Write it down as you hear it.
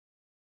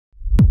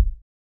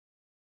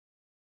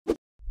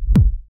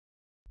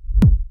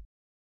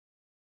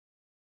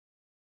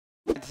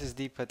this is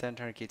Deep Patel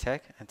Turnkey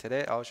Tech, and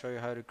today I'll show you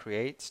how to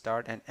create,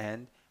 start, and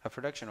end a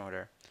production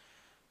order.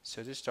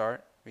 So to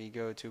start, we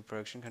go to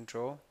Production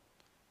Control,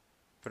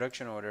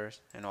 Production Orders,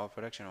 and All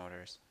Production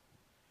Orders.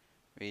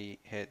 We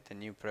hit the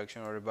New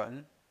Production Order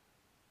button,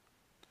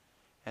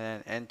 and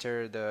then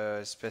enter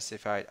the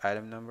specified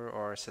item number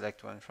or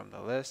select one from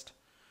the list.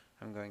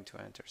 I'm going to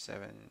enter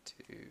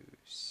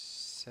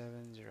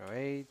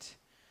 72708,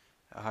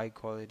 a high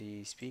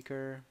quality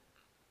speaker.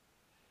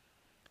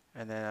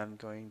 And then I'm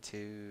going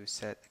to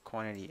set the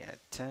quantity at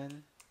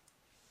 10,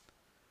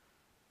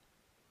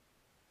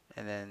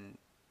 and then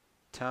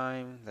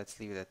time, let's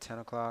leave it at 10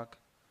 o'clock,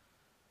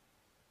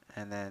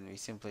 and then we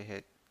simply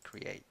hit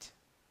create.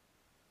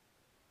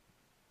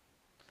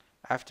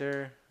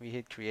 After we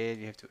hit create,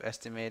 we have to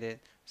estimate it,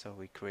 so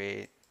we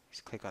click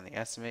on the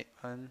estimate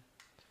button,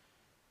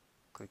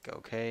 click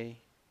OK,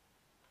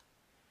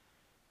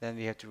 then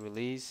we have to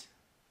release,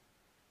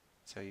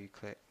 so you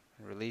click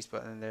the release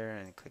button there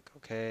and click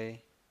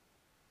OK.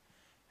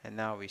 And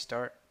now we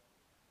start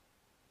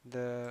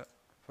the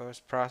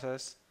first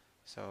process.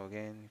 So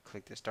again,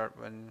 click the start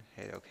button,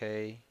 hit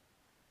OK.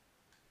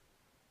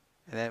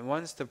 And then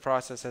once the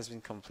process has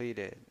been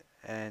completed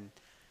and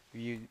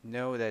you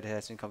know that it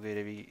has been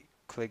completed, we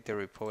click the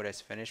report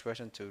as finished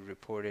button to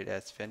report it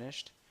as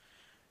finished.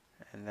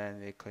 And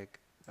then we click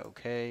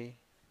OK.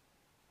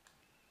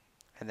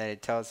 And then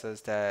it tells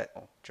us that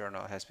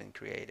journal has been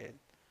created.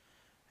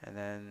 And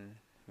then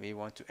we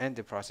want to end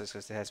the process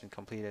because it has been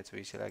completed, so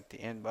we select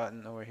the end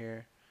button over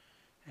here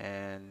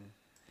and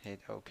hit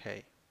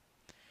OK.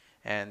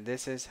 And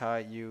this is how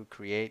you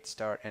create,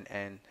 start, and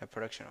end a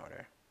production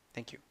order.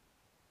 Thank you.